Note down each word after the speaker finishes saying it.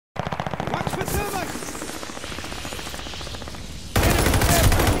For thermite!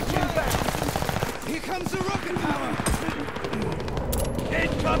 Enemy back! Here comes the rocket power!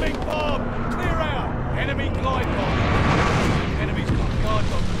 Incoming bomb! Clear out! Enemy glide bomb! Enemy's got guard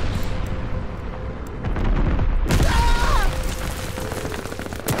bomb.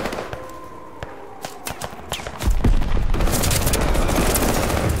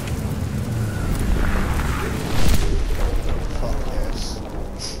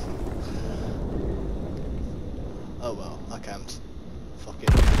 Oh well, I can't. Fuck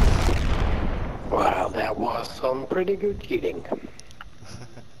it. Well, that was some pretty good cheating.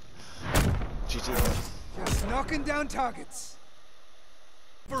 GG. Just knocking down targets.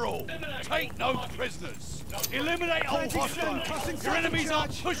 For all, take no prisoners. Eliminate all hostiles. Your enemies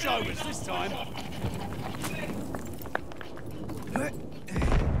aren't pushovers this time.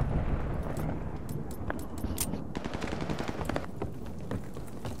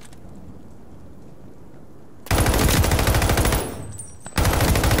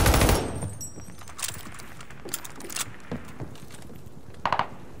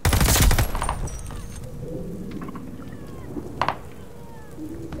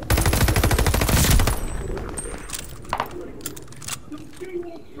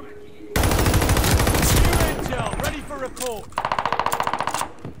 Ready for report.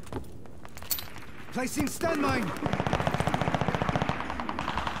 Placing stun mine.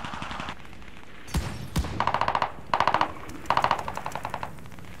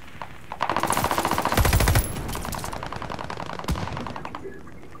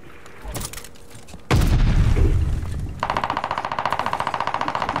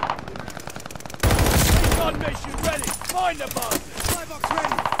 Recon mission ready. Find the bastard. Supply box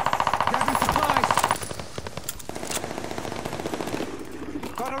ready. Grabbing supplies.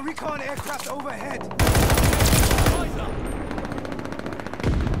 Got a recon aircraft overhead. Eyes up.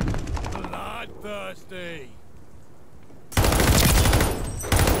 Bloodthirsty.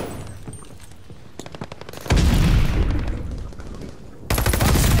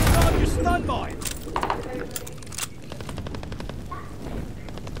 Start your stun mine.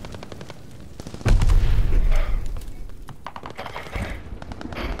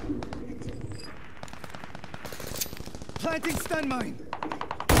 Planting stun mine.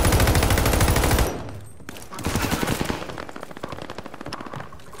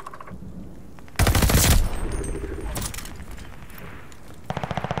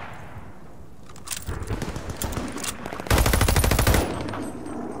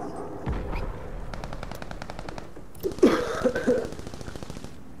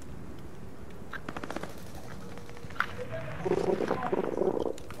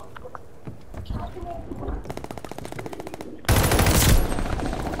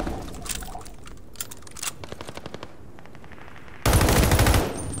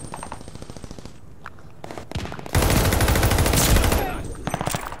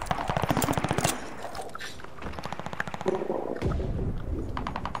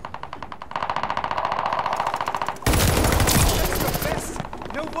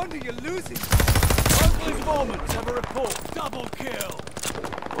 No wonder you're losing. Local informants have a report. Double kill.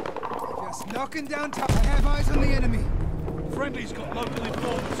 Just knocking down top. I have eyes on the enemy. Friendly's got local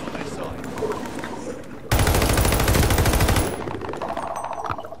informants on their side.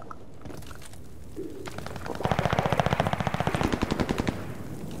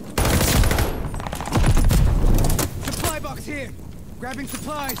 Supply box here. Grabbing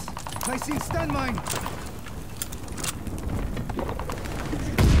supplies. Placing stun mine.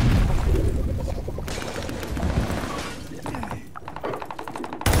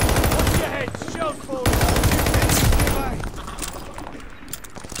 Watch your head. Shells fall. Nearby.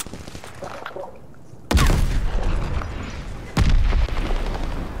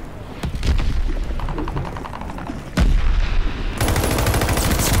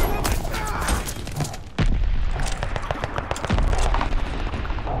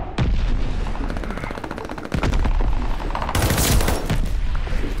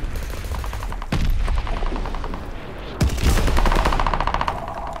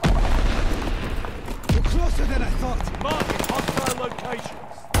 You're closer than I thought. Marking hostile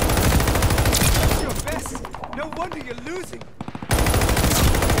locations. That's your best. No wonder you're losing.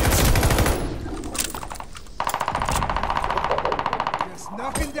 Just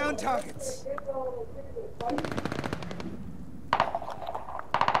knocking down targets.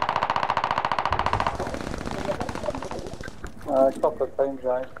 A couple of times,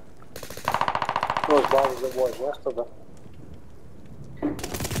 right? Not as bad as it was yesterday.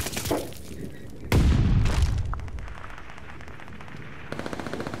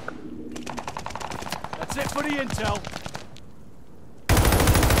 That's it for the intel.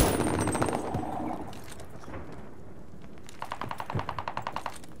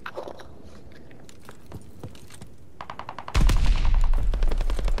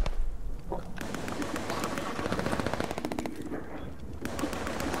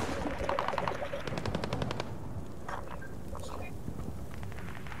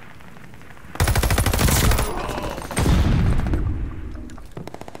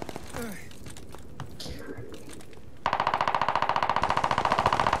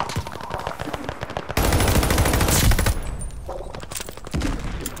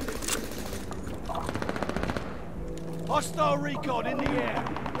 Hostile recon in the air.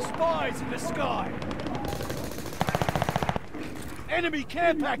 Spies in the sky. Enemy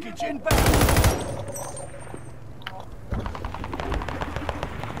care package inbound.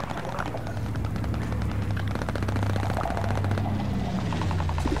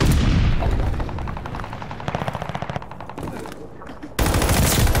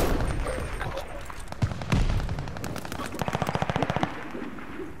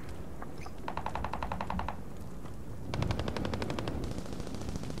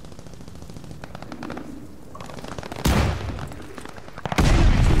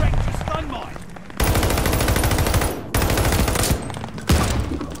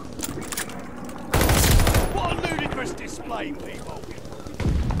 Display, people.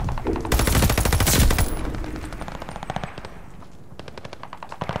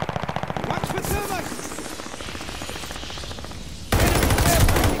 Watch for termites!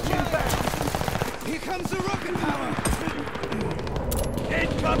 Here comes the rocket power!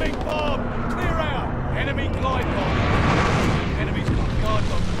 Incoming bomb! Clear out! Enemy glide bomb! Enemy's got guard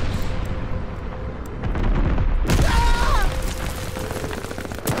bomb.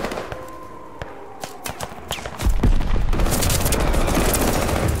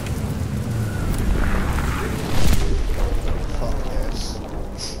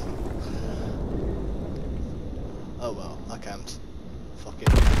 Oh well, I can't. Fuck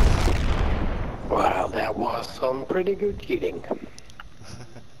it. Wow, that was some pretty good cheating.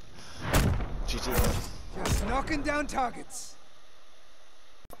 GG. Just knocking down targets.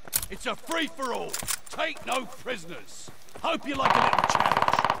 It's a free-for-all. Take no prisoners. Hope you like a little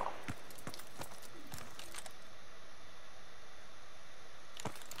challenge.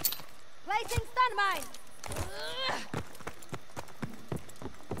 Placing stun mine.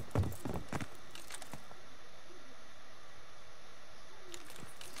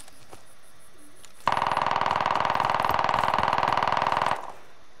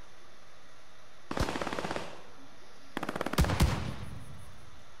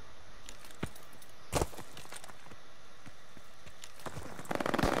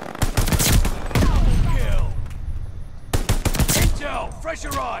 Fresh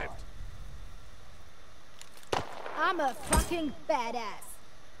arrived! I'm a fucking badass.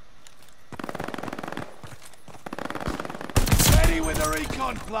 Ready with a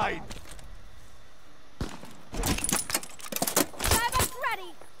recon plane! Driver's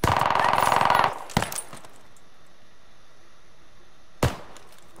ready!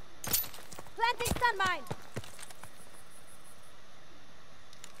 Planting stun mine!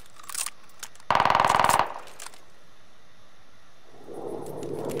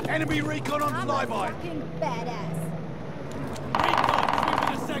 Enemy recon on flyby! I'm a fucking badass. Recon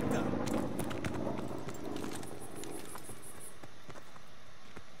sweeping the sector!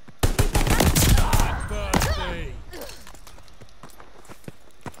 Thirsty!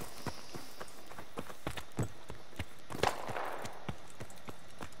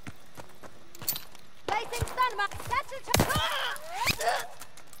 Placing stun mine! That's it!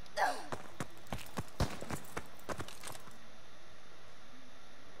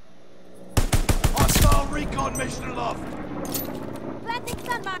 Hostile recon mission aloft! Planting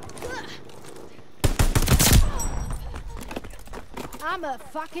stun mine! I'm a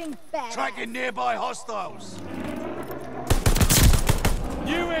fucking badass. Tracking nearby hostiles!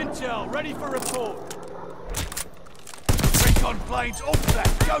 New intel, ready for report! Recon planes off that,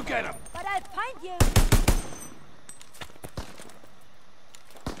 go get them! But I'll find you!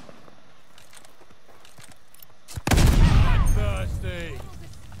 Thirsty!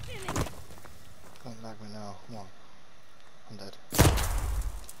 Don't lag me now. Come on. I'm dead.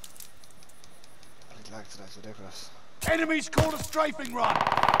 Bloody lag today, it's ridiculous. Enemies called a strafing run!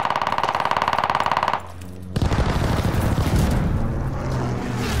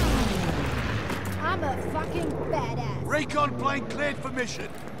 I'm a fucking badass. Recon plane cleared for mission.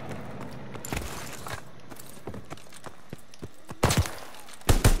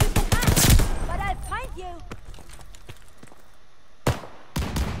 But I'll find you!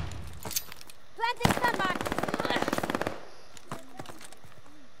 Planting stun mine!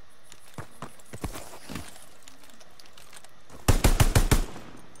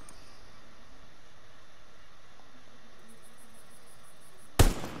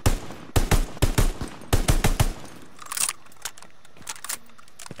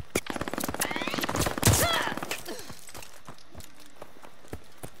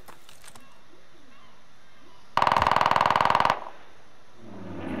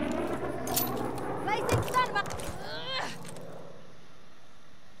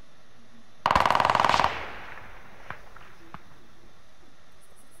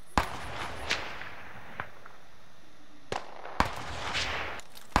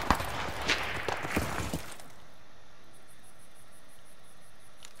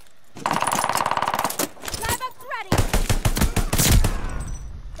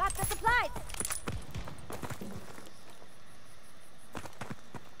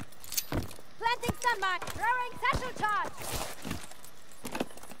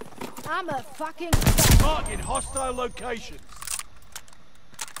 I'm a fucking badass. Marking hostile locations.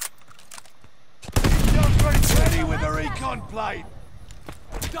 Just ready with a recon plane.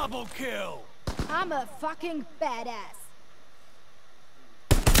 Double kill. I'm a fucking badass.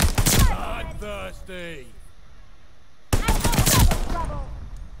 Bloodthirsty. Double trouble.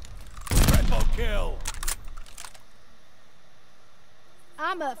 Triple kill.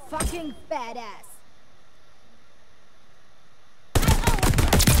 I'm a fucking badass.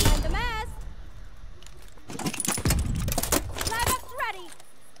 And the mask. Flag-up's ready.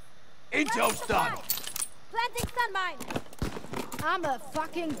 Intel's done. Planting stun mine. I'm a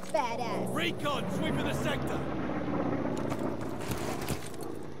fucking badass. Recon sweeping the sector.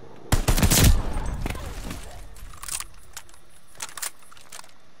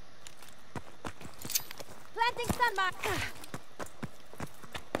 Planting stun mine.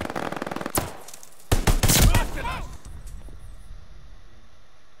 Blasting us.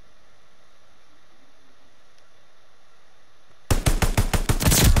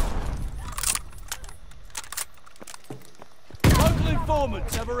 Local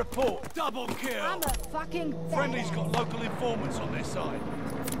informants have a report. Double kill. I'm a fucking badass. Friendly's got local informants on their side.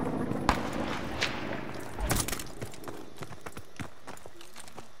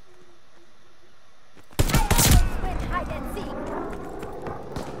 Win hide and seek.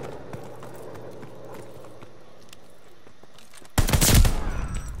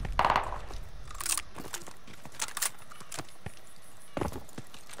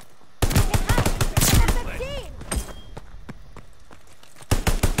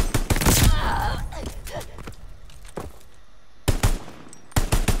 F-15.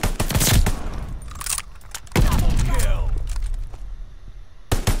 Double kill.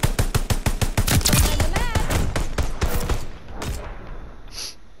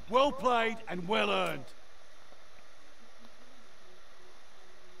 Well played and well earned.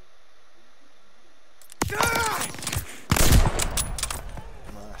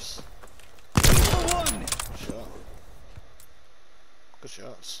 Nice. Number one. Good shot. Good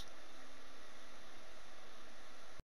shots.